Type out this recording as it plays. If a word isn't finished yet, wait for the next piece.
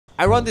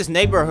I run this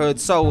neighborhood,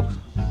 so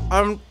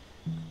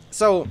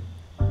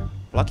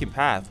blocking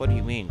path. What do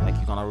you mean? Like,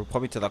 you're gonna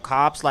report me to the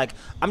cops? Like,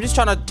 I'm just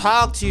trying to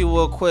talk to you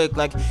real quick.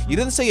 Like, you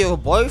didn't say you have a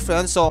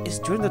boyfriend, so it's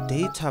during the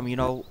daytime, you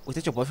know. Was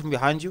it your boyfriend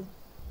behind you?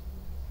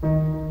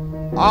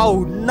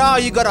 Oh no,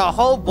 you got a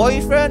whole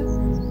boyfriend?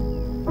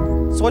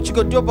 So what you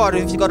gonna do about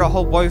it if you got a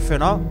whole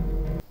boyfriend, huh?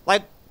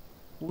 Like,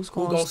 who's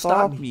gonna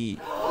stop me?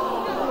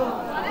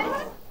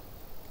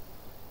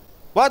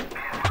 What?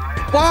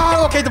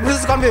 Wow, okay, the police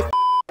is coming.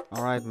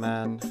 Alright,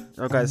 man.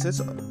 Yo, guys, it's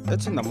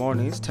in the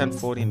morning. It's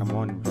 10:40 in the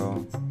morning,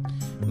 bro.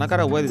 And I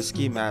gotta wear the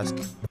ski mask.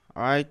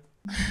 Alright?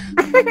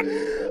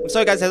 I'm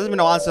sorry, guys. It hasn't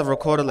been a while since I've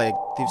recorded, like,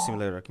 Thief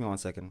Simulator. Give me 1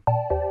 second.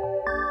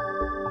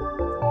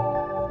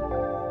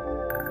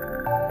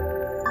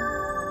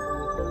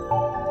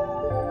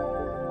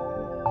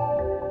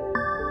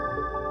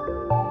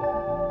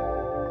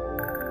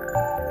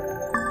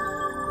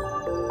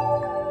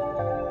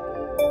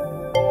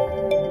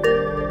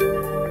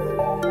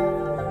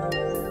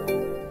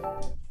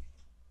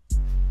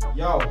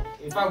 Yo,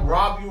 if I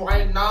rob you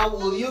right now,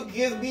 will you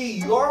give me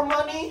your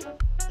money?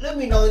 Let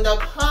me know in the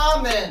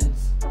comments.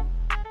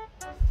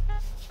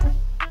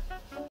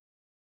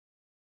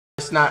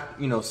 It's not,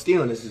 you know,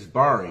 stealing. This is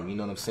borrowing. You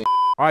know what I'm saying?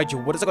 Alright, yo,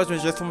 what is up, guys?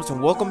 JethroRealms,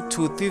 and welcome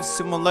to Thief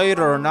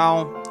Simulator.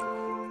 Now,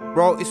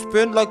 bro, it's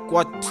been like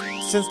what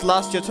since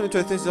last year,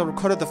 2023, since I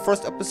recorded the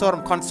first episode.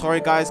 I'm kind of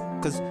sorry, guys,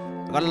 because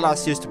I got a lot of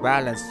serious to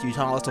balance. You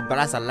can also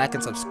balance the like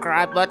and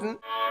subscribe button.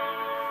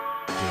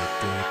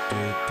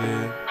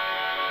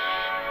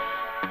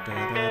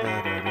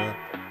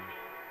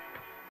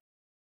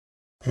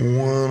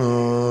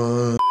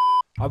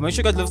 Make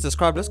sure you guys leave a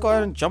subscribe. Let's go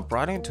ahead and jump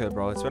right into it,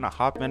 bro. It's been a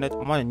hot minute.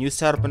 I'm on a new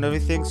setup and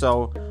everything,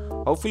 so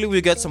hopefully we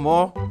get some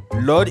more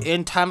load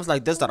in times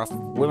like this that are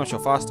way much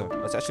faster.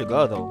 Let's actually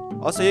go though.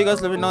 Also, you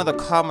guys let me know in the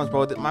comments,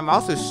 bro. My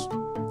mouth is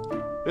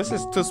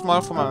too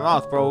small for my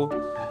mouth, bro.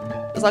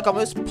 It's like I'm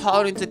just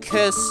pouting to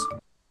kiss.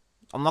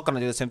 I'm not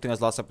gonna do the same thing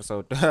as last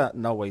episode.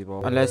 No way,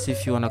 bro. Unless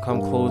if you wanna come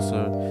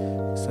closer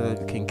so that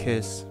we can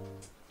kiss.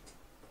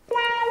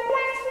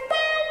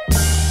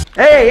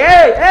 Hey!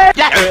 Yeah.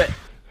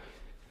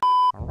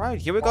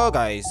 Alright, here we go,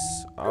 guys.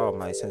 Oh,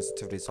 my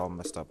sensitivity is all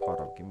messed up. Hold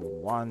up, give me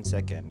 1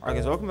 second. Alright,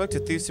 guys, welcome back to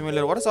Thief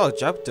Simulator. What is our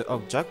objectives?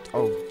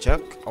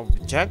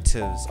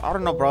 I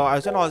don't know, bro. I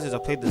don't know since I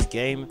played this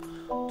game.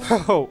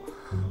 Bro,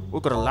 we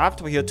got a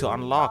laptop here to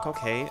unlock.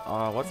 Okay,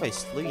 what if I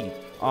sleep?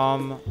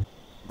 Bro,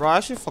 I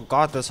actually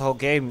forgot this whole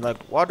game.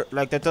 Like, what?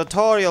 Like the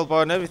tutorial,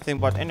 bro, and everything.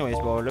 But anyways,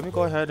 bro, let me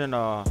go ahead and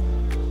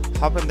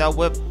hop in that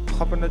whip,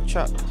 hop in the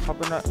chat,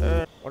 hop in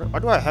that. Why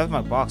do I have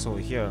my box over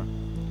here?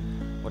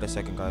 Wait a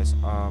second, guys.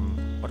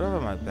 What do I have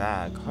in my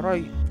bag? How do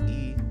I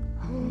eat?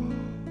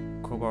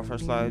 Crowbar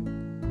flashlight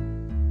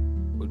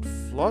with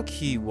floor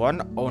key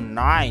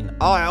 109.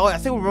 Oh, I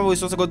think remember we're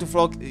supposed to go to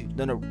floor key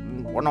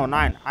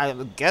 109.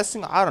 I'm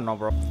guessing. I don't know,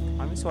 bro.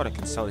 Let me see what I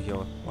can sell here.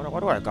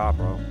 What do I got,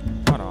 bro?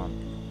 Hold on.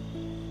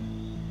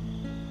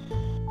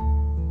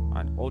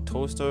 An old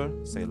toaster.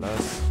 Say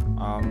less.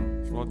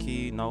 Floor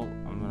key. No.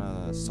 I'm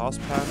gonna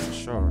saucepan.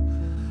 Sure.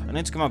 I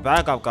need to get my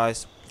bag up,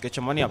 guys. Get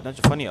your money up. Not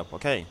your funny up.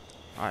 Okay.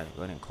 Alright,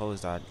 go ahead and close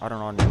that. I don't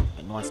want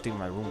anyone stealing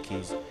my room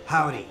keys.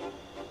 Howdy.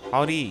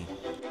 Howdy.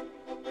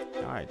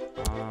 Alright,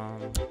 go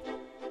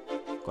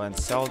ahead and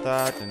sell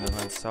that, and then go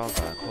ahead and sell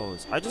that.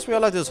 Close. I just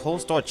realized this whole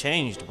store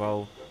changed,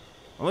 bro.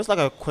 Almost like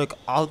a quick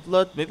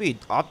outlet. Maybe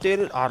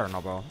updated. I don't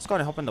know, bro. Let's go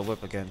ahead and hop in the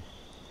whip again.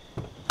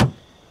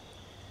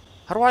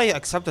 How do I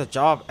accept a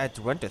job at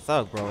Rent a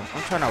Thug, bro?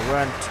 I'm trying to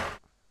rent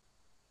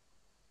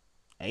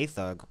a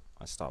thug.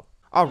 I stop.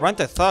 Oh, Rent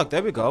a Thug.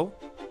 There we go.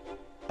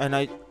 And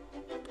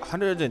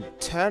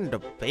 110, the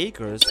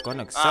baker's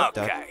gonna accept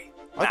that.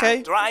 Okay.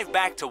 Now drive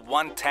back to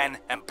 110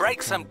 and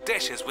break some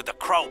dishes with the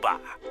crowbar.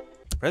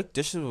 Break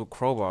dishes with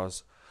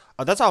crowbars.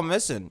 Oh, that's our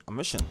mission.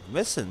 Missing.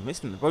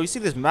 Bro, you see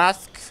this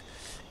mask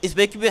is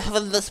making me have a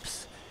lisp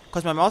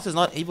because my mouth is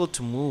not able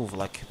to move,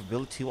 like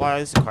capability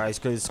wise.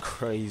 It's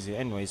crazy.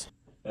 Anyways.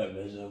 Go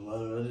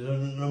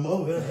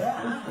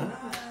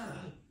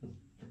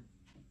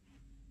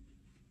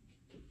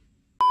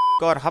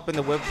ahead, hop in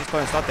the whip. Let's go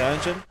ahead and start the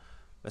engine.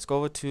 Let's go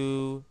over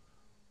to,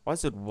 what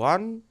is it,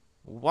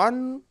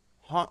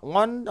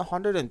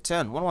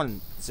 110,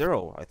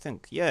 110, I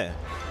think, yeah.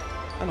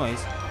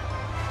 Anyways,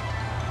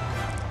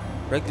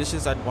 break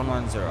dishes at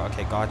 110.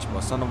 Okay, gotcha.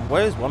 But son,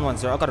 where is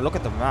 110? I gotta look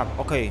at the map.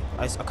 Okay,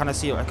 I kind of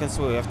see it. I can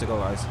see where we have to go,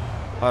 guys.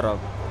 Hold up.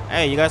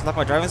 Hey, you guys like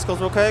my driving skills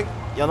real quick?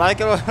 You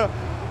like it?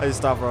 Hey,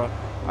 stop, bro.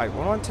 Alright,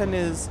 110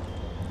 is,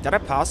 did I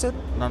pass it?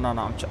 No, I'm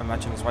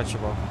matching this right shit,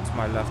 bro. It's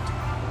my left.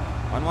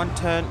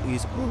 110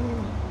 is,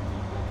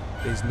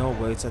 there's no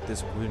way it's at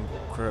this green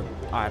crib.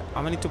 Alright,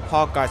 I'm gonna need to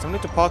park, guys. I'm gonna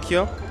need to park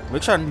here.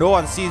 Make sure no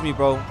one sees me,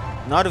 bro.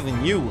 Not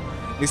even you.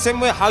 The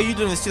same way how you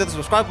didn't see that the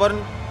subscribe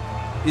button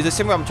is the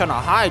same way I'm trying to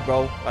hide,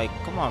 bro. Like,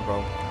 come on, bro.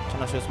 I'm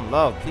trying to show some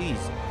love,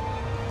 please.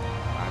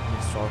 Alright, let me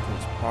start to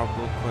this park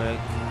real quick.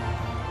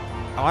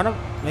 I wanna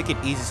make it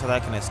easy so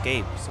that I can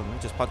escape. So let me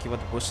just park here with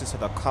the bushes so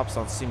the cops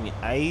don't see me.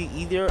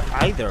 Either.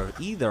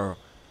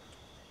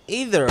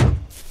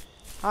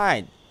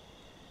 Hide.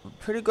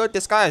 pretty good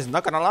disguise,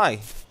 not gonna lie.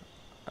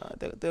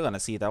 They're gonna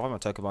see that. What am I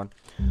talking about?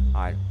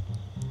 Alright.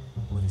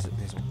 What is it?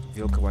 There's a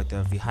vehicle right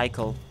there.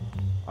 Vehicle.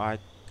 Alright.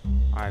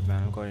 Alright,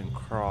 man. I'm going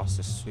across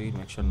the street.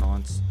 Make sure no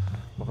one's.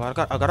 But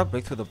I gotta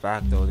break through the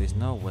back though. There's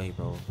no way,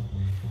 bro.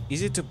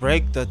 Easy to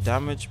break the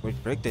damage, but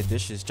break the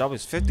dishes. Job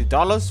is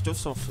 $50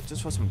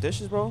 just for some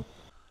dishes, bro.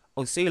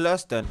 Oh, say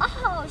less then.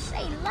 Oh,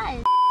 say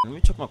less. Let me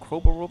check my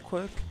crowbar real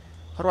quick.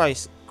 How do I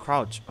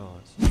crouch?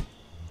 Oh,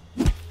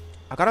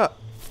 I gotta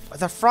at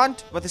the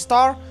front with the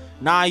star.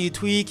 Nah, you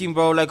tweaking,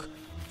 bro. Like,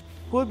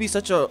 who would be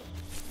such a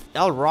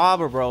L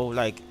robber, bro?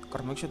 Like,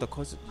 gotta make sure the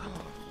coast.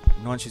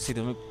 No one should see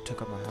them. Let me take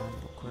out my hand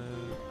real quick.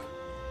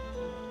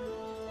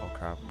 Oh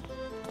crap.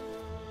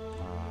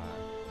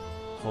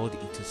 Hold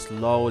it too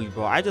slowly,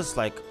 bro. I just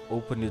like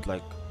opened it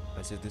like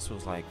as if this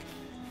was like.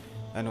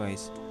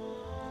 Anyways,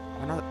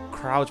 I'm not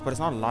crouch, but it's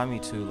not allowing me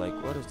to. Like,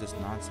 what is this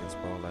nonsense,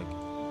 bro? Like,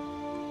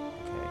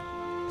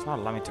 okay, it's not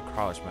allowing me to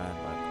crouch, man.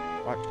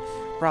 Like,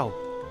 what, bro?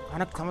 I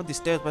wanna climb up these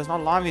stairs, but it's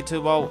not allowing me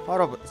to, bro.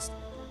 Hold up.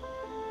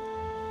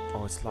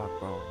 Oh, it's locked,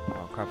 bro.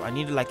 Oh crap! I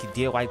needed like a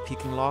DIY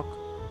picking lock.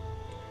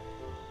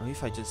 Maybe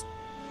if I just.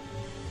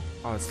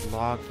 Oh, it's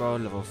locked, bro.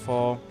 Level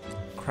 4.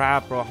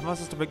 Crap, bro. How am I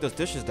supposed to break those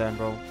dishes then,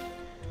 bro?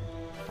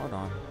 Hold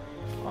on.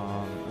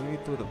 Maybe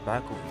through the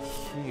back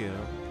over here.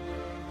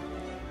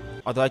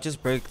 Although I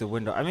just break the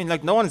window. I mean,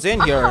 like, no one's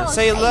in here.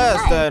 Say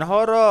less then.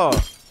 Hold up.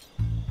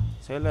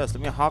 Say less.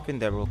 Let me hop in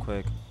there real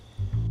quick.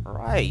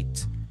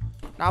 Right.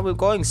 Now we're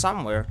going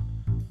somewhere.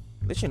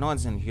 Literally, no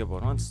one's in here, bro.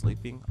 No one's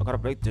sleeping. I gotta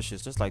break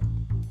dishes. Just like.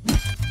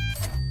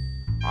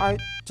 Alright.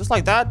 Just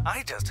like that.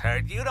 I just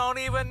heard you don't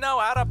even know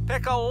how to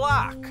pick a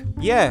lock.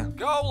 Yeah.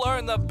 Go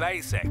learn the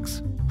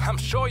basics. I'm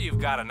sure you've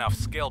got enough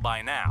skill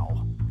by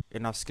now.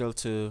 Enough skill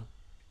to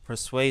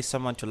persuade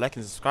someone to like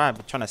and subscribe,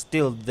 but trying to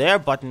steal their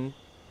button.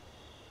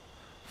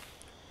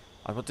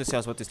 I was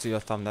about to steal your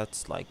thumb.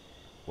 That's like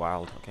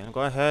wild. Okay,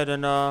 go ahead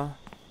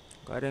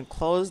and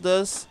close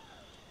this.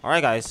 All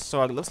right, guys.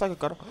 So it looks like I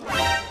gotta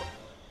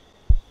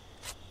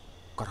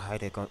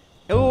hide it.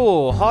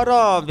 Oh, hold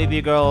on,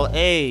 baby girl.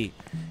 Hey,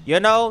 you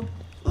know,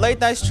 late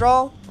night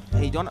stroll.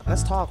 Hey,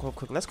 let's talk real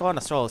quick. Let's go on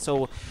a stroll.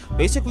 So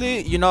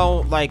basically, you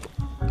know, like.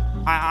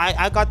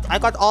 I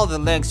got all the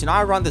links. You know,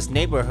 I run this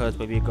neighborhood,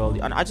 baby girl,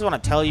 and I just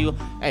want to tell you,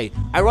 hey,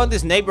 I run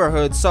this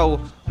neighborhood, so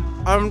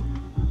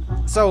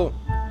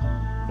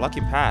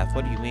blocking path.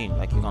 What do you mean?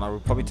 Like, you're gonna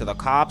report me to the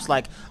cops?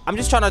 Like, I'm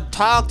just trying to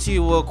talk to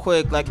you real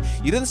quick. Like,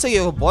 you didn't say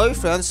you have a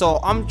boyfriend, so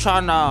I'm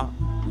trying to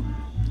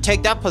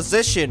take that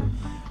position.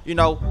 You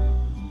know,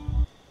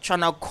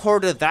 trying to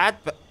quarter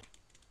that. But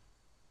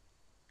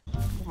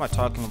what am I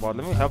talking about?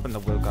 Let me help in the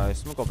wheel,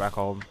 guys. Let me go back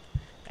home.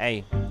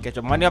 Hey, get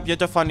your money up, get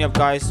your funny up,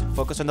 guys.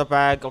 Focus on the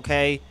bag,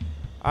 okay?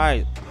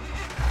 Alright.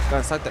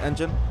 Gotta start the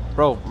engine.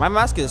 Bro, my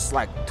mask is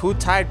like too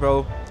tight,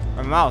 bro.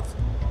 My mouth.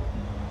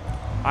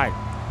 Alright.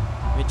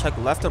 Let me check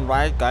left and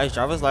right, guys.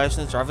 Driver's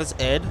license, driver's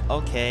ed.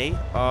 Okay.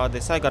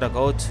 This I gotta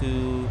go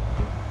to.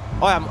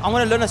 Oh, I'm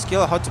gonna learn a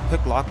skill how to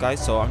pick lock,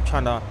 guys. So I'm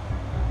trying to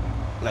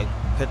like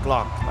pick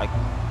lock. Like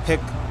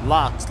pick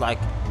locks, like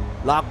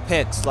lock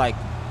picks. Like,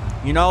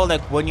 you know,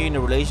 like when you're in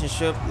a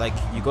relationship, like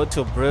you go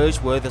to a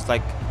bridge where there's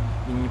like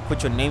you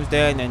put your names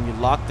there and then you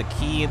lock the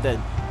key and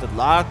then the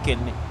lock,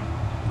 and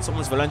it's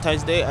almost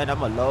Valentine's Day and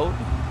I'm alone.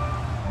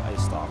 I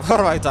stop. What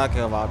am I talking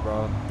about,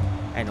 bro?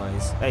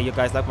 Anyways, hey, you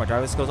guys like my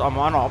driving skills? I'm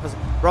on the opposite,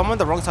 bro. I'm on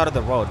the wrong side of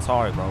the road.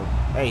 Sorry, bro.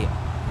 Hey,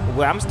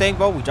 where I'm staying,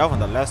 bro, we drive on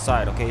the left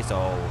side. Okay,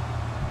 so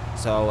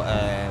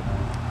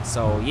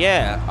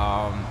yeah.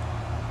 All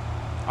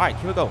right,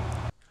 here we go.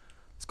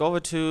 Let's go over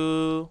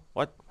to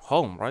what,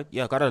 home, right?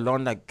 Yeah, gotta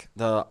learn like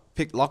the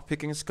lock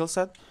picking skill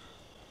set.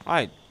 All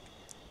right.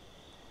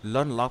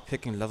 Learn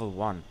lockpicking level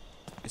 1.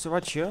 Is it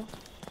right here?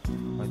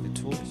 Like the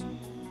tools?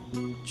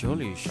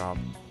 Jewelry shop.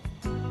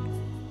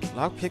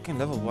 Lockpicking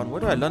level 1. Where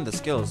do I learn the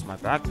skills? My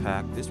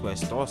backpack. This way I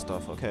store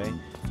stuff. Okay.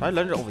 So I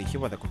learned it over here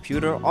by the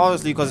computer.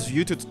 Obviously because it's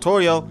YouTube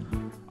tutorial.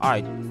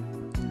 Alright.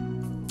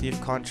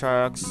 Thief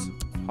contracts.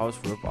 House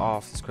rip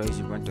off. It's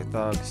crazy. Rent a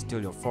thug. Steal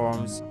your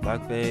forms.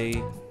 Black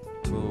Bay.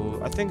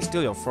 To I think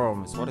steal your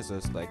forms. What is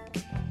this? Like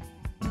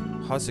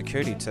house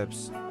security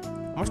tips.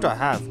 How much do I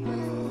have?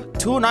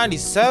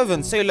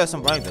 $297. Say less.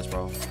 I'm buying this,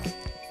 bro.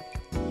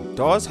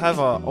 Doors have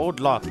a old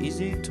lock.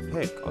 Easy to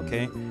pick.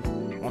 Okay.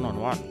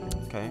 1-on-1.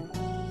 Okay.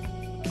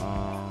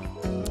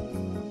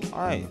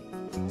 Alright.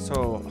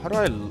 So how do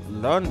I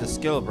learn the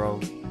skill, bro?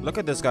 Look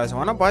at this, guys. I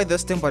want to buy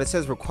this thing, but it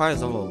says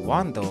requires level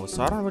 1 though.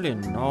 So I don't really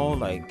know,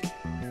 like,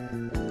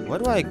 where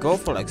do I go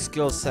for like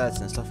skill sets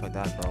and stuff like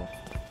that, bro?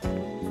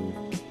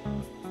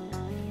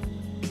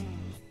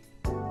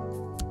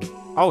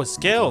 Oh,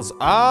 skills.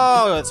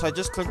 Oh, so I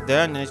just click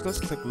there and then I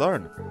just click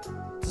learn.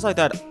 Just like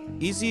that.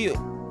 Easy,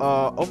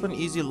 open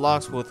easy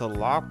locks with a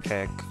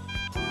lockpick.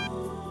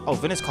 Oh,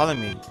 Vin is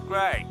calling me.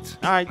 Great.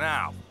 Alright.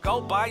 Now,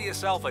 go buy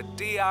yourself a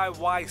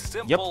DIY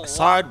simple Yep,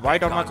 side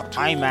right on my tools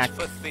iMac.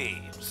 for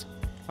thieves.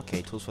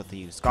 Okay, tools for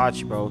thieves. Got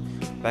you, bro.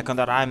 Back on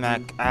that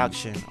iMac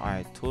action.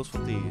 Alright, tools for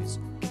thieves.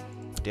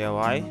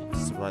 DIY.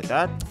 Just like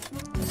that.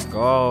 Let's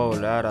go.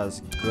 Let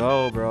us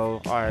go,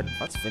 bro. Alright,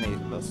 let's finish.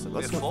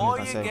 Let's Before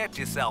finish, you get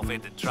yourself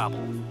into trouble,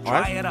 Alright.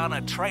 try it on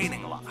a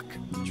training lock.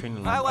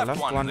 Training I lock.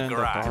 left one in the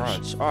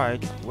garage.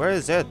 Alright, where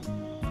is it?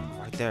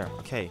 Right there.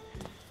 Okay.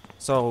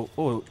 So,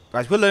 oh,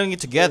 guys, we're learning it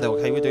together.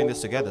 Okay, we're doing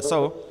this together.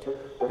 So,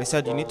 they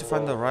said you need to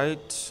find the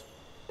right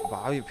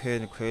value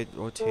pin and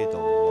rotate the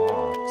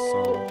lock.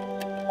 So,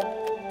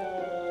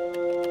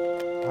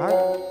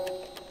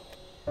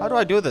 how do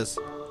I do this?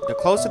 The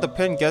closer the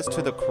pin gets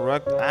to the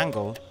correct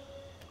angle,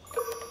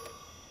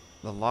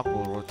 the lock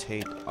will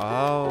rotate.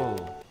 Oh,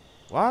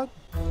 what?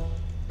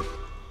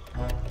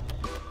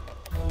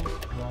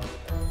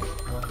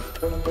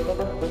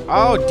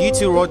 Oh,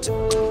 D2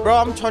 rotate. Bro,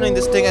 I'm turning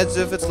this thing as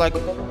if it's like.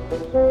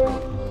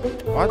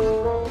 What?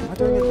 Am I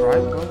doing it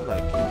right, bro?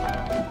 Like,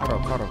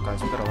 hold up,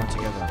 guys. We gotta learn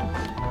together.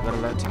 We gotta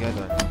learn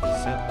together.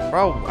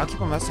 Bro, I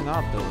keep on messing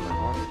up, though. Like,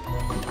 what?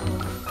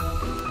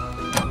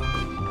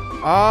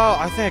 Oh,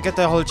 I think I get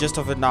the whole gist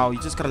of it now.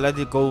 You just gotta let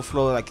it go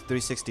flow like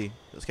 360.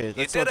 Okay,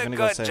 You did a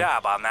good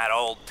job on that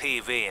old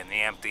TV in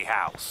the empty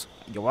house.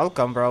 You're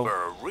welcome, bro.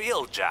 For a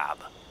real job,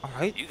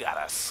 Alright. you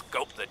gotta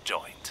scope the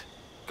joint.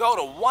 Go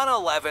to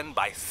 111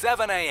 by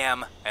 7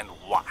 a.m. and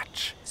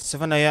watch.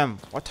 7 a.m.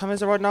 What time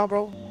is it right now,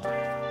 bro?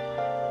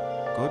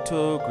 Go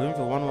to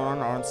Greenville 111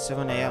 around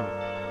 7 a.m.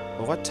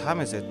 But what time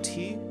is it?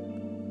 T?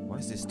 What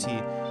is this T?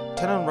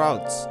 Tenant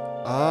routes.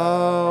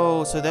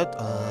 Oh, so that...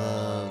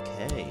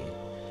 okay.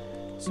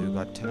 So we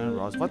got tenant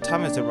routes. What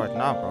time is it right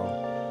now,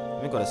 bro?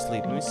 Let me go to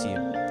sleep. Let me see.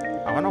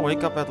 I wanna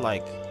wake up at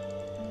like...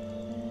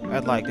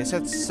 they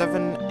said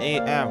 7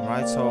 a.m.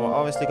 right? So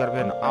obviously gotta be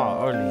an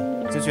hour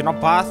early since you're not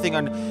bathing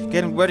and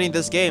getting ready in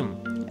this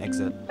game.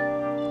 Exit.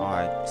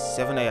 Alright,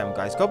 7 a.m.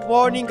 guys. Good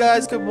morning,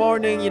 guys. Good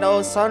morning. You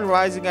know, sun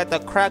rising at the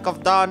crack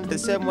of dawn. The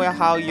same way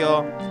how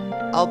your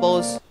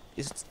elbows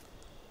is...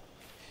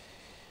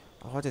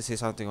 I want to say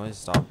something. I want to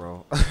stop,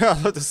 bro. I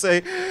want to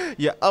say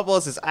your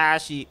elbows is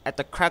ashy at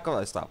the crack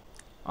of... Stop.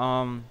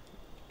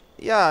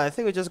 Yeah, I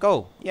think we just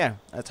go. Yeah,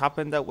 let's hop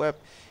in that whip.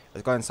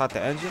 Let's go and start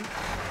the engine.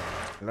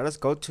 Let us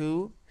go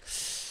to...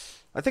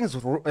 I think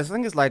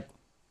it's like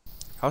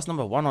house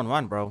number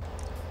 111, bro.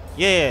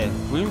 Yeah,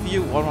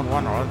 Greenview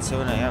 111 around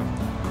 7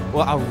 a.m.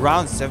 Well,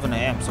 around 7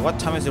 a.m. So what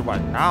time is it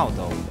right now,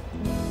 though?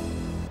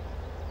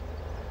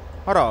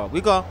 Hold on,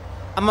 we go.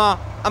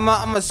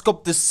 I'ma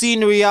scope the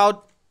scenery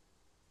out.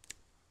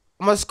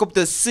 I'ma scope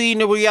the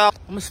scenery out.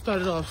 I'ma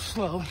start it off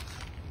slow.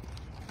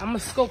 I'ma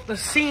scope the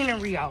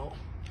scenery out.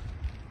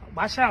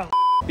 Watch out.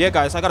 Yeah,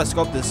 guys, I gotta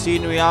scope the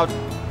scenery out.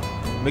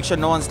 Make sure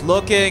no one's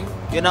looking,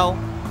 you know.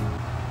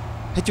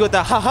 Hit you with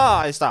the haha.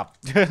 I stop.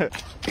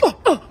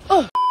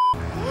 Oh,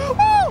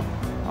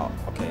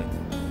 okay.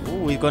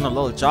 Ooh, we're going a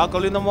little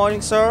joggle in the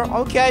morning, sir.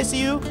 Okay, I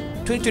see you.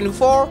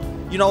 2024.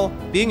 You know,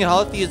 being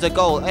healthy is the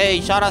goal. Hey,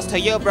 shout outs to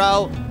you,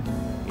 bro.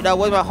 You know,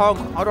 where's my honk?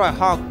 How do I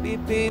honk?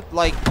 Beep beep.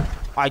 Like,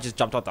 I just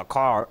jumped out the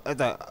car. Wait,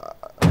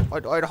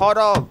 hold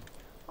on.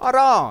 Hold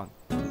on.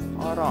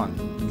 Hold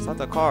on. Start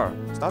the car.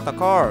 Start the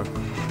car.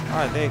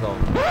 Alright, there you go.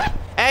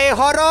 Hey,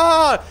 hold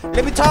on!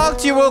 Let me talk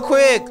to you real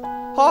quick.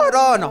 Hold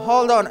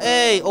on.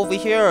 Hey, over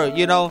here,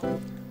 you know.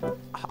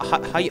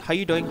 How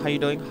you doing? Hey,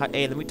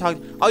 let me talk.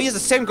 Oh, you're the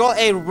same girl.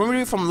 Hey, remember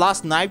me from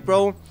last night,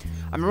 bro?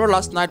 I remember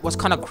last night was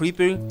kind of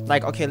creepy.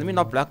 Like, okay, let me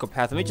not block a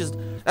path. Let me just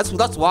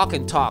let's walk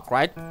and talk,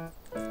 right?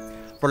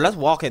 Bro, let's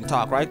walk and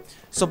talk, right?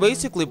 So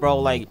basically, bro,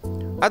 like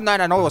at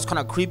night, I know it was kind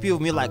of creepy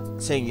with me, like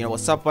saying, you know,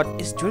 what's up, but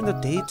it's during the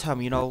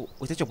daytime, you know.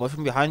 Was that your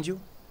boyfriend behind you?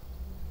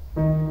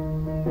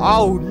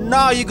 Oh,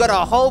 now you got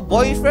a whole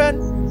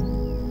boyfriend?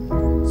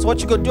 So what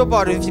you gonna do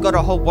about it if you got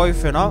a whole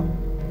boyfriend, huh?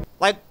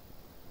 Like,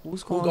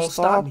 who's gonna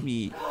stop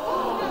me?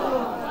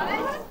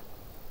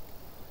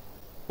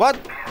 What?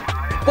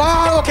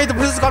 Wow, okay, the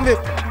police is coming.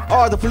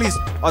 Oh, the police.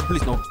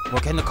 No. Bro,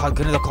 get in the car. I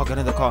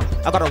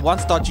got a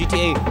 1-star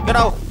GTA. You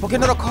know, bro,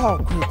 get in the car.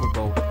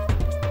 Go.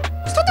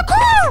 Start the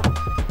car!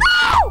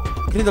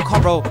 No! Get in the car,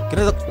 bro.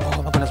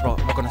 Oh, my goodness, bro.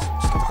 Just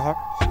get the car.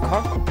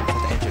 Start the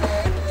engine.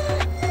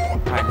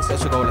 Alright, let's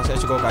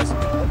let you go, guys.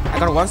 I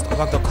got a 1-star.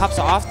 Like, the cops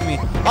are after me.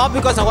 Oh,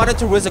 because I wanted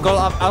to raise a girl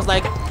up. I was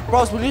like, bro,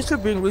 I was really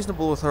being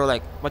reasonable with her.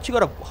 Like, but you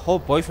got a whole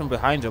boyfriend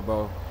behind you,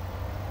 bro.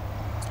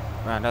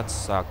 Man, that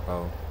sucked,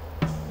 bro.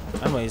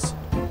 Anyways,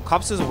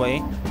 cops is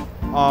away.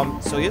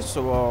 So yes,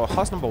 so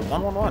house number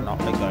 111.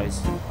 Okay,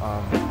 guys.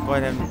 Go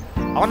ahead and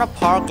I wanna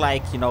park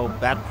like, you know,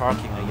 back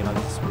parking, like, you know,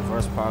 just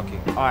reverse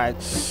parking. Alright,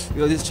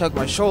 you know, just check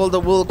my shoulder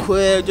real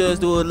quick.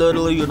 Just do a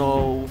little, you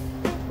know,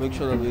 make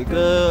sure that we're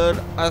good.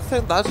 I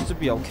think that should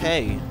be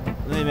okay.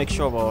 Let me make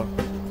sure, bro.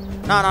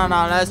 No.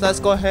 Let's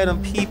go ahead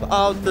and peep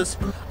out this.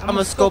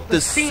 I'ma scope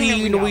the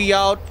scenery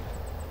out.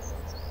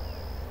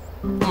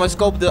 I'ma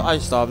scope the. I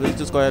stop. Let's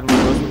just go ahead and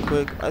reverse real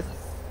quick. I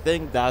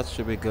think that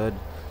should be good.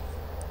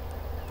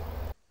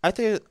 I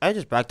think I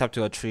just backed up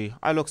to a tree.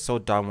 I look so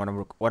dumb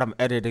when I'm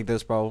editing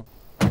this, bro.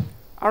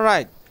 All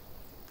right.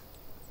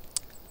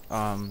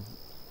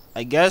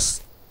 I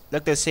guess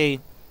like they say,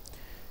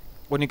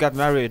 when you get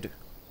married,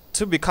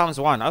 two becomes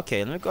one.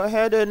 Okay, let me go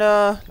ahead and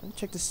let me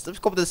check this. Let's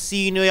go with the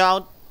scenery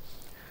out.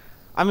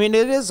 I mean,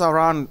 it is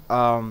around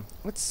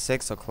it's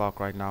 6 o'clock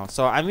right now.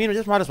 So I mean, we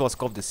just might as well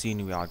scope the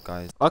scenery out,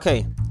 guys.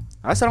 Okay,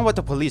 I started with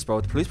the police,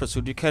 bro. The police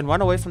pursuit. You can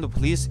run away from the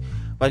police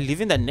by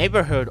leaving the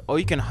neighborhood, or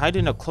you can hide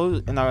in a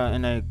closet,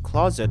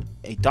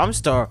 a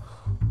dumpster,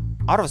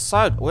 out of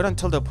sight. Wait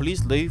until the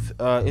police leave.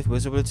 If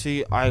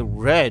visibility, I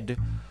read,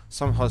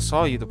 somehow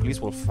saw you, the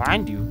police will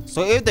find you.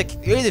 So if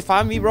they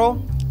find me,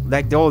 bro,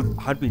 like they'll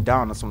hunt me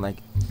down or something, like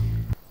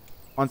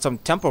on some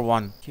temple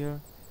one here.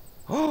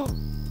 Oh,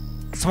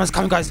 someone's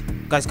coming, guys.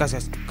 Guys.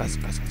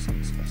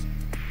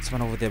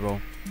 Someone over there, bro.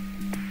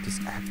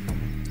 Just act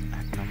normal.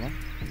 Act normal.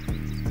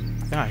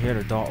 I think I hear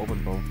the door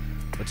open, bro.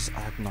 But just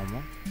act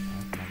normal.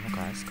 Act normal,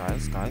 guys.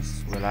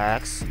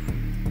 Relax.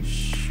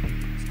 Shh.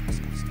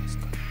 Guys.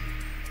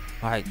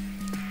 Alright.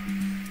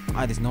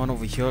 Alright, there's no one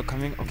over here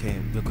coming. Okay,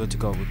 we're good to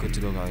go.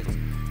 Guys.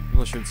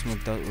 People shouldn't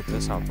smoke that with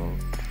this out, bro.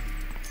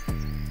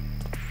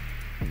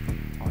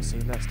 I'll see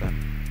you less then.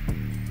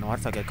 No, what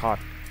if I get caught?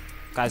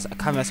 Guys, I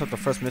can't mess up the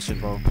first mission,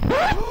 bro.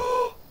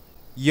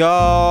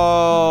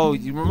 Yo,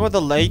 you remember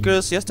the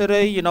Lakers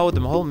yesterday? You know, the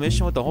whole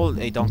mission with the whole...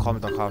 Hey, don't call me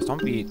the cops.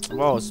 Don't be...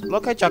 Bro,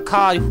 look at your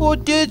card. Who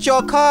did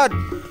your card?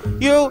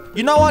 You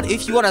know what?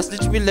 If you want to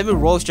snitch me, let me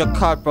roast your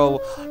card, bro.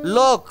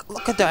 Look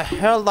at the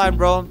hairline,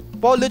 bro.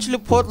 Bro, literally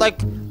put, like,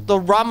 the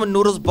ramen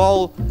noodles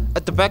bowl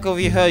at the back of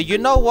your hair. You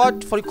know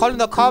what? For calling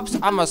the cops,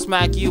 I'ma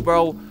smack you,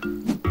 bro.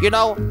 You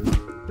know?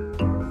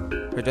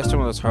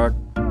 Pedestrian was hurt.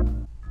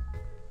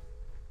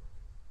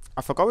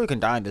 I forgot we can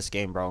die in this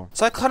game, bro.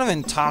 So I couldn't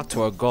even talk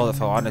to a girl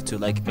if I wanted to.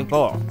 Like,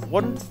 bro,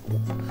 wouldn't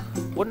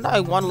I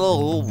want a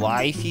little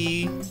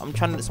wifey? Someone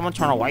trying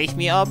to wife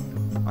me up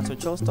on some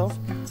chill stuff.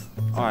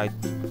 All right.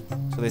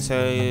 So they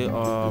say,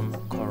 go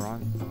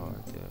around. Oh,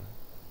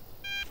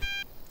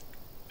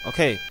 yeah.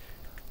 Okay.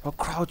 Oh,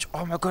 crouch.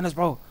 Oh my goodness,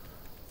 bro.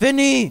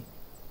 Vinny.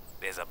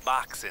 There's a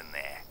box in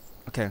there.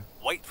 Okay.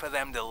 Wait for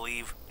them to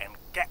leave and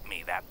get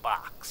me that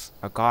box.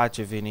 I got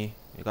you, Vinny.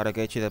 You gotta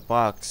get you the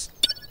box.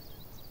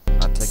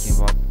 Not taking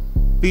about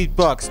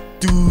beatbox,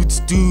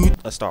 dude.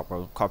 Let's stop,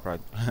 bro. Copyright.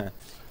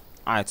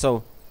 Alright,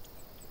 so,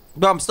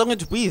 bro, I'm still going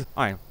to breathe.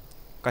 Alright,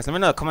 guys, let me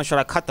know in the comments. Should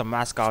I cut the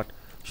mask out?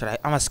 I'm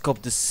gonna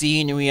scope the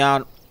scenery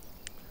out.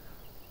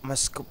 I'm gonna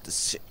scope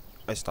the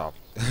I stopped.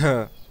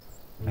 I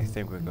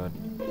think we're good.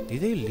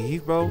 Did they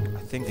leave, bro?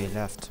 I think they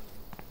left.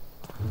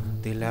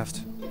 They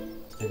left.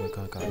 There we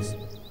go, guys.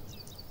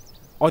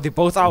 Oh, they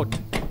both out.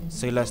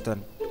 Say less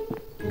than.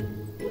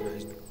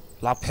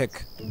 La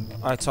pick.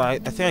 Alright, so I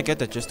think I get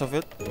the gist of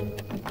it.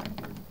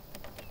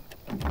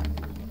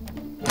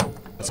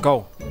 Let's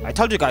go. I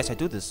told you guys I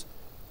do this.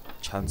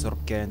 Chance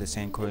of getting the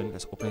same coin.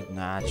 Let's open it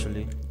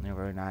naturally. Yeah,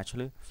 very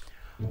naturally.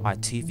 Alright,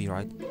 TV,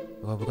 right?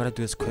 We gotta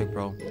do this quick,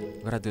 bro.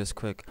 We gotta do this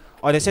quick.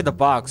 Oh, they said the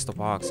box.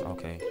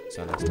 Okay.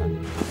 So let's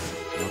done.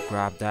 We'll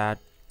grab that.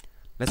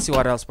 Let's see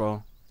what else,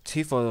 bro.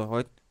 T for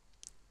what?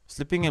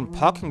 Sleeping in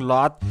parking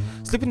lot.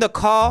 Sleep in the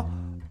car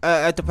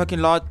at the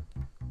parking lot.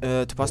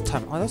 To pass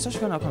time. Oh, that's actually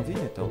kind of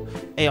convenient though.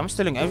 Hey, I'm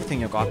stealing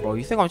everything you got, bro.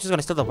 You think I'm just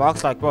gonna steal the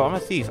box? Like, bro, I'm a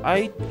thief.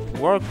 I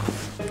work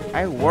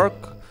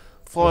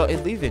for a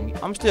living.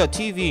 I'm still a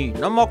TV.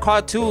 No more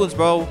cartoons,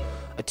 bro.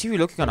 A TV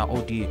looking on an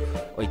OD.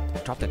 Wait,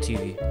 drop the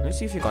TV. Let me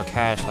see if you got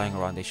cash lying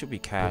around. They should be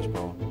cash,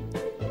 bro.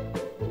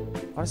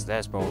 What's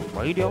this, bro?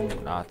 Radio?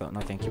 Nah, no,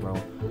 thank you, bro.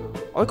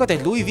 Oh, we got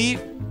that Louis V.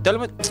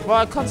 Well,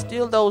 I can't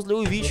steal those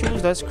Louis V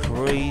shoes. That's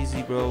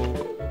crazy, bro.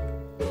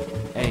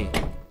 Hey.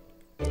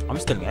 I'm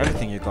stealing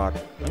everything you got.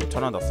 Let me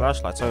turn on the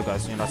flashlight so you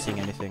guys you're not seeing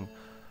anything.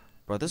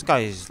 Bro, this guy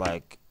is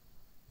like...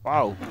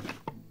 Wow.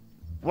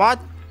 What?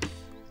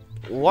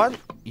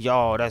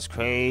 Yo, that's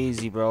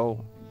crazy,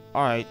 bro.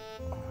 Alright.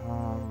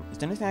 Is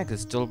there anything I could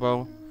steal,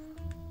 bro?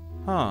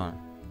 Huh.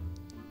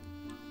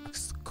 I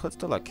could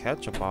steal a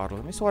ketchup bottle.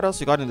 Let me see what else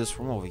you got in this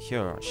room over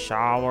here. A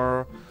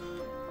shower.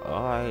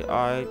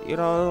 Alright. You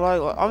know,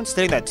 like, I'm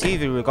stealing that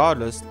TV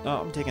regardless.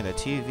 I'm taking the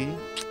TV.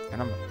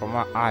 And I'm from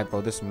my eye,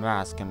 bro. This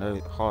mask and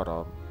hold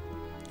up.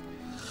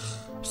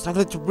 I'm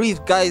struggling to breathe,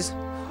 guys.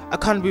 I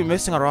can't be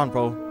messing around,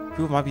 bro.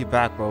 People might be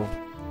back, bro.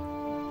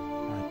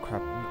 Alright,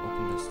 crap. Let me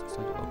open this.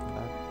 Start to open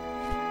that.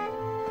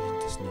 I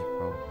need to sneak,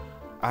 bro.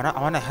 I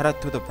want to head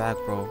out through the back,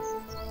 bro.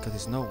 Because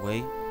there's no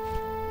way.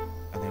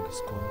 And then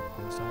just go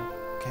on the side.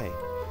 Okay.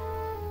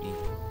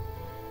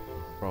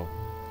 Bro.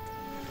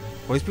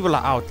 Well, these people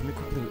are out. Let me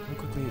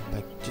quickly,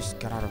 like, just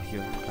get out of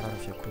here. Get out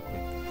of here quickly.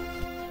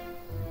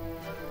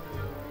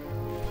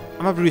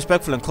 I'm gonna be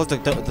respectful and close the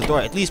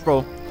door at least,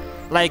 bro.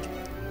 Like,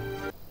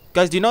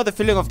 guys, do you know the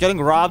feeling of getting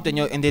robbed and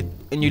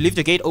you leave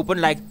the gate open?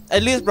 Like,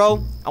 at least,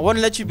 bro, I won't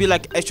let you be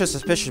like extra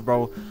suspicious,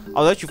 bro.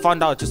 I'll let you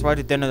find out just right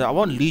then and there. I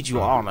won't lead you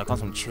on like on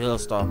some chill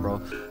stuff,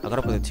 bro. I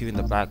gotta put the TV in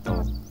the back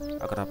though.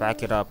 I gotta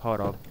back it up.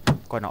 Hold up.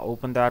 Gonna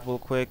open that real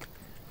quick.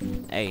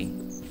 Hey,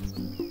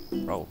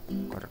 bro,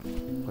 gotta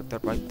put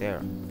that right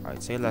there.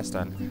 Alright, say less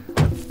than.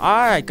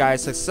 Alright,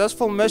 guys,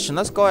 successful mission.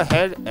 Let's go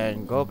ahead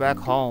and go back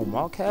home.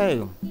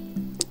 Okay.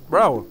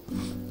 Bro,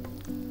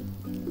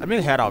 let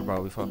me head out,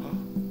 bro. Before,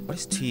 what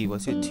is T?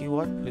 What's it? T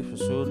what? Please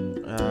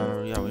pursue.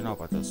 Yeah, we know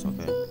about this.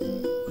 Okay,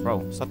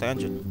 bro, start the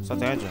engine. Okay,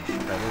 there we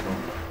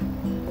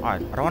go.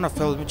 Alright, I don't want to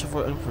fail the mission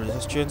for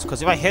pedestrians,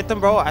 because if I hit them,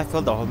 bro, I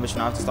failed the whole mission.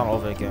 I have to start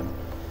over again.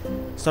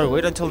 So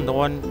wait until no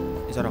one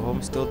is at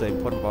home. Still the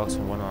important box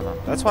from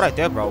 111. That's what I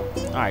did, bro.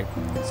 Alright,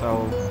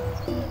 so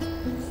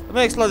let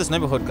me explore this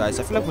neighborhood, guys.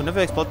 I feel like we never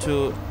explored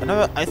to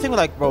another. I think,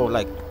 like, bro,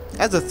 like,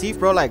 as a thief,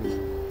 bro, like,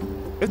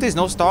 if there's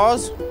no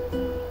stars,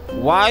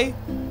 why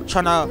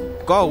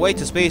tryna go away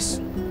to space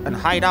and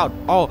hide out?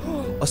 Oh,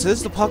 so this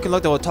is the parking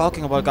lot that we're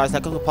talking about, guys.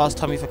 Like, past,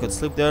 tell me if I could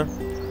sleep there.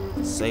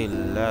 Say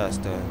less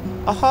then.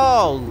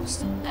 Oh,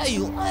 hey,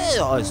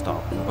 oh,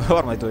 stop.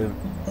 What am I doing?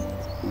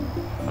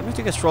 Let me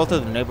take a stroll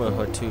through the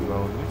neighborhood too,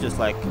 bro. Let me just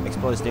like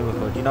explore this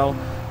neighborhood. You know,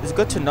 it's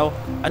good to know.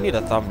 I need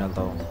a thumbnail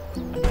though.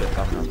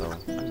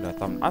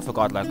 I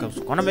forgot. Like,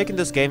 when I'm making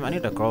this game, I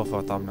need a girl for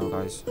a thumbnail,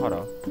 guys. Hold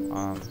on.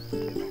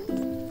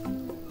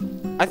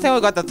 I think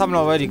we got the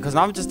thumbnail already, because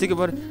now I'm just thinking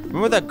about it.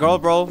 Remember that girl,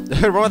 bro?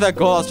 Remember that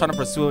girl I was trying to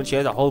pursue and she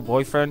had a whole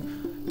boyfriend?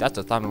 That's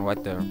the thumbnail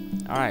right there.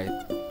 Alright.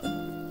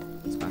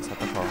 Let's go inside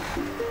the car.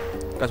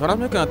 Guys, when I'm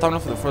making a thumbnail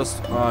for the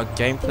first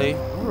gameplay,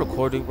 I'm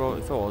recording, bro.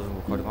 If I wasn't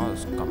recording, I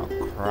was gonna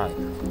cry.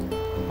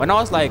 When I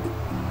was like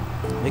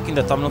making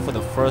the thumbnail for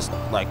the first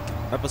like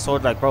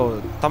episode, like,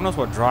 bro, thumbnails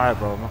were dry,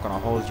 bro. I'm not gonna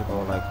hold you,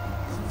 bro. Like,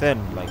 thin,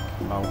 like,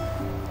 you know.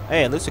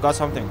 Hey, at least you got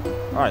something.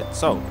 Alright,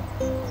 so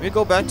let me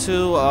go back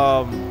to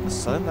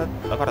selling that.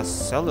 I gotta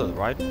sell it,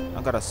 right?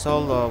 I gotta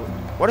sell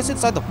what is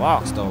inside the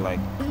box though, like,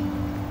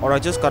 or I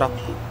just gotta.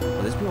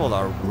 Oh, these people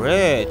are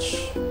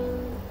rich.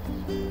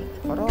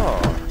 What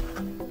up?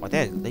 Oh,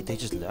 they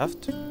just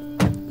left.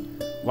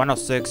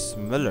 106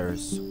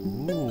 Millers.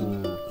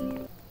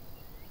 Ooh.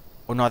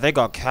 Oh no, they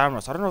got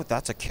cameras. I don't know if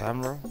that's a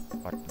camera,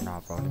 but nah,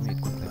 bro. Let me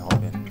quickly hop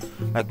in.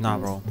 Like, nah,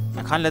 bro.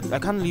 I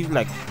can't leave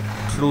like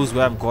clues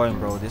where I'm going,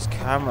 bro. There's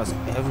cameras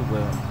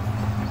everywhere.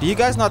 Do you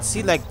guys not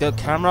see like the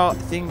camera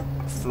thing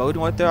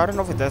floating right there? I don't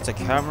know if that's a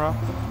camera,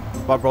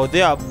 but bro,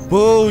 they are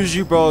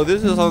bougie, bro.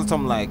 This is on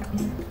some like,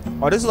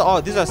 these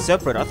are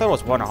separate. I thought it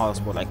was one house,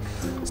 but like,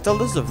 still,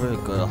 this is a very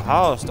good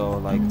house though.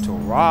 Like, to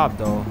rob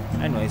though.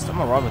 Anyways, I'm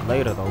gonna rob it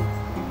later though.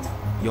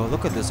 Yo,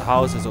 look at this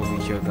houses over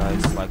here,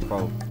 guys. Like,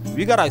 bro,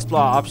 we gotta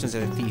explore our options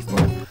as a thief,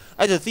 bro.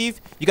 As a thief,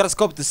 you gotta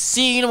scope the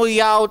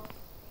scenery out.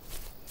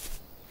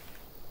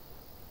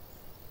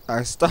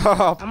 Alright,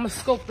 stop. I'ma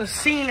scope the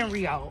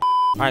scenery out.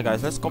 Alright,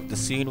 guys, let's scope the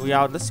scenery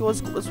out. Let's see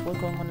what's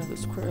going on in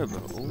this crib.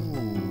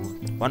 Ooh,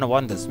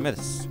 101 the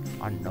Smiths.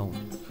 Unknown.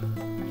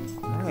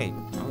 Alright,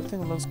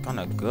 everything looks kind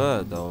of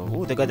good though.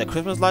 Ooh, they got the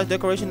Christmas light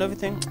decoration and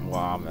everything.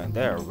 Wow, man,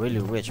 they're really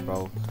rich,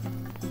 bro.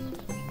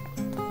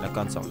 Like,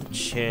 on some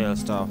chill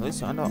stuff. Let's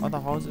see other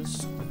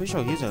houses. I'm pretty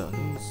sure he's just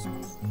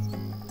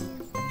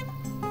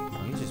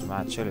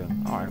mad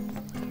chilling. Alright,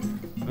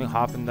 let me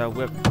hop in the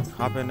whip.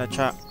 Hop in the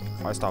chat.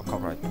 Alright, stop,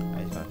 come right.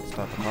 Hey,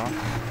 start the car.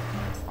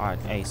 Alright,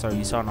 hey, sorry,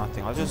 you saw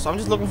nothing. I'm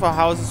just looking for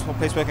houses for a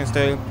place where I can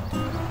stay.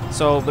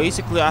 So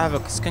basically, I have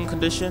a skin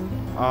condition.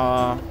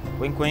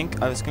 Wink,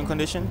 wink. I have a skin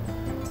condition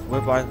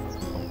whereby.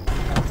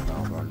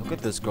 Oh, bro, look at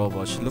this girl,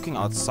 bro. She's looking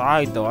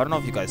outside though. I don't know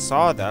if you guys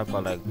saw that,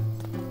 but like,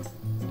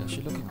 yeah,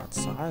 she's looking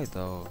outside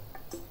though.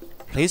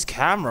 Place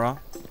camera.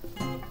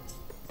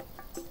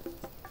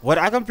 What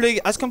I can play?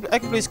 I can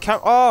place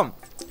camera. Oh,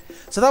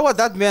 so that what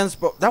that means,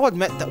 bro. That what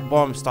meant that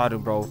bomb started,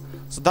 bro.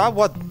 So that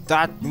what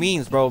that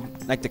means, bro.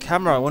 Like the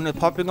camera, when it's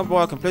popping up, bro,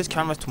 I can place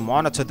cameras to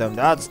monitor them.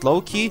 That's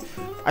low key.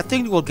 I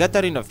think we'll get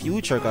that in the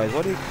future, guys.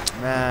 What do you,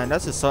 man?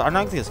 That's just so. I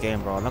like this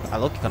game, bro. I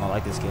look kind of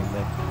like this game,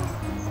 man.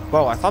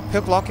 Bro, I thought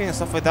pick locking and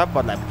stuff like that,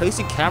 but like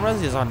placing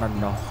cameras is on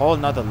a whole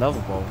nother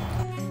level, bro.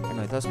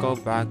 Anyway, let's go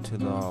back to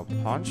the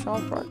pawn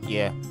shop, right?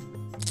 Yeah,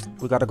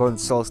 we gotta go and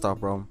sell stuff,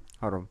 bro.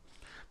 Hold on,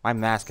 my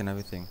mask and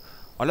everything.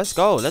 Oh, let's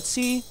go. Let's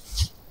see.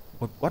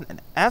 What an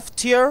F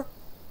tier?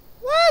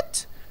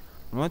 What?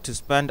 I'm going to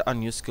spend on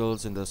new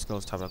skills in the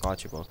skills tab. I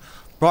got you, bro.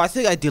 Bro, I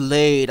think I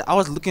delayed. I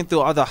was looking through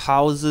other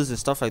houses and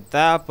stuff like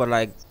that, but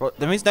like, bro,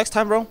 that means next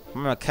time, bro.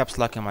 Remember, I kept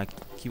slacking my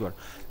keyboard.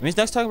 That means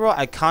next time, bro,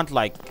 I can't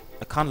like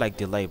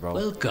delay,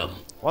 bro.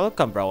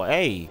 Welcome, bro.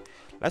 Hey,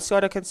 let's see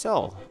what I can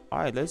sell. All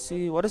right, let's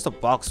see. What is the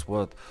box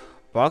worth?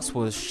 Box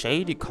with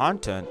shady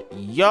content.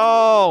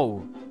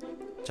 Yo,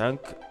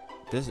 junk.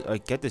 This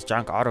get this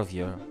junk out of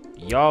here.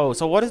 Yo,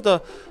 so what is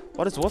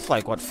worth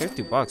like what,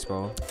 50 bucks,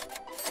 bro?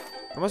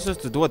 What am I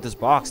supposed to do with this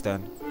box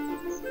then?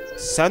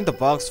 Send the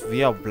box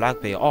via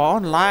Black Bay. Oh,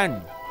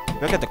 online.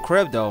 Back at the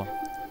crib though.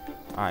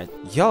 Alright.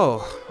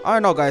 Yo, I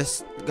don't know,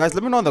 guys. Guys,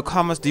 let me know in the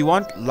comments. Do you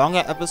want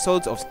longer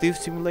episodes of Thief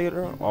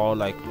Simulator? Or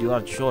like, do you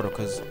want shorter?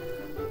 Because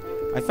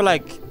I feel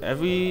like I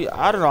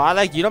don't know. I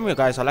like, you know me,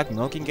 guys. I like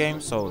milking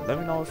games. So let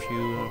me know if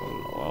you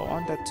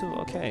want that too.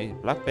 Okay.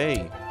 Black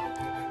Bay.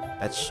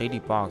 That shady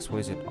box.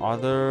 Where is it?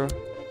 Other.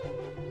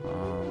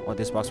 Oh,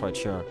 this box right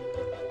here.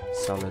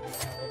 Sell it.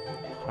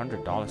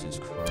 $100 is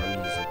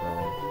crazy, bro.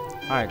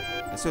 Alright,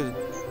 this is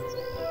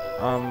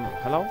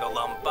hello? The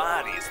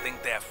Lombardis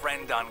think their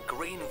friend on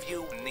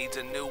Greenview needs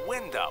a new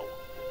window.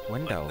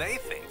 But they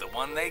think the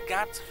one they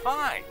got's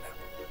fine.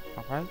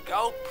 Alright.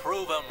 Go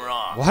prove them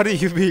wrong. What do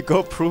you mean,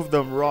 go prove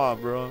them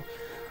wrong, bro?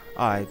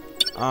 Alright.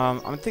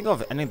 I'm thinking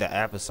of ending the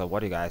episode.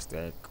 What do you guys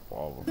think?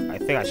 Well, I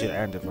think I should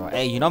end it, bro.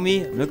 Hey, you know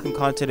me? Making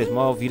content is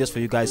more videos for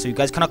you guys, so you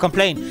guys cannot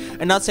complain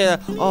and not say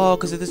that, oh,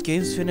 because this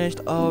game's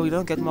finished, oh, you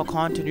don't get more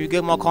content. You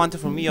get more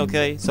content from me,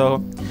 okay? So,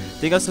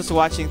 thank you guys for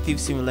watching Thief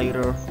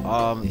Simulator.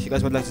 If you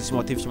guys would like to see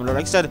more Thief Simulator,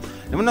 like I said,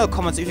 let me know in the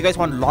comments if you guys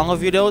want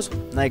longer videos.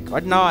 Like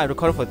right now, I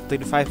recorded for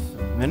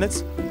 35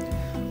 minutes,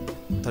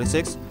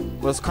 36.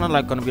 Well, it's kind of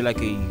like gonna be like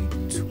a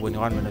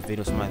 21-minute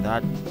video, something like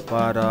that.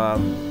 But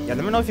yeah,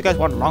 let me know if you guys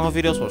want longer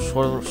videos or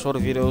shorter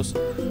videos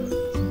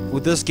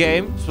with this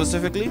game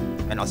specifically,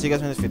 and I'll see you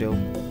guys in this video.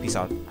 Peace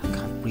out. I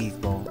can't breathe,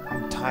 bro.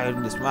 I'm tired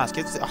in this mask.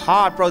 It's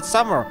hard, bro. It's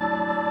summer.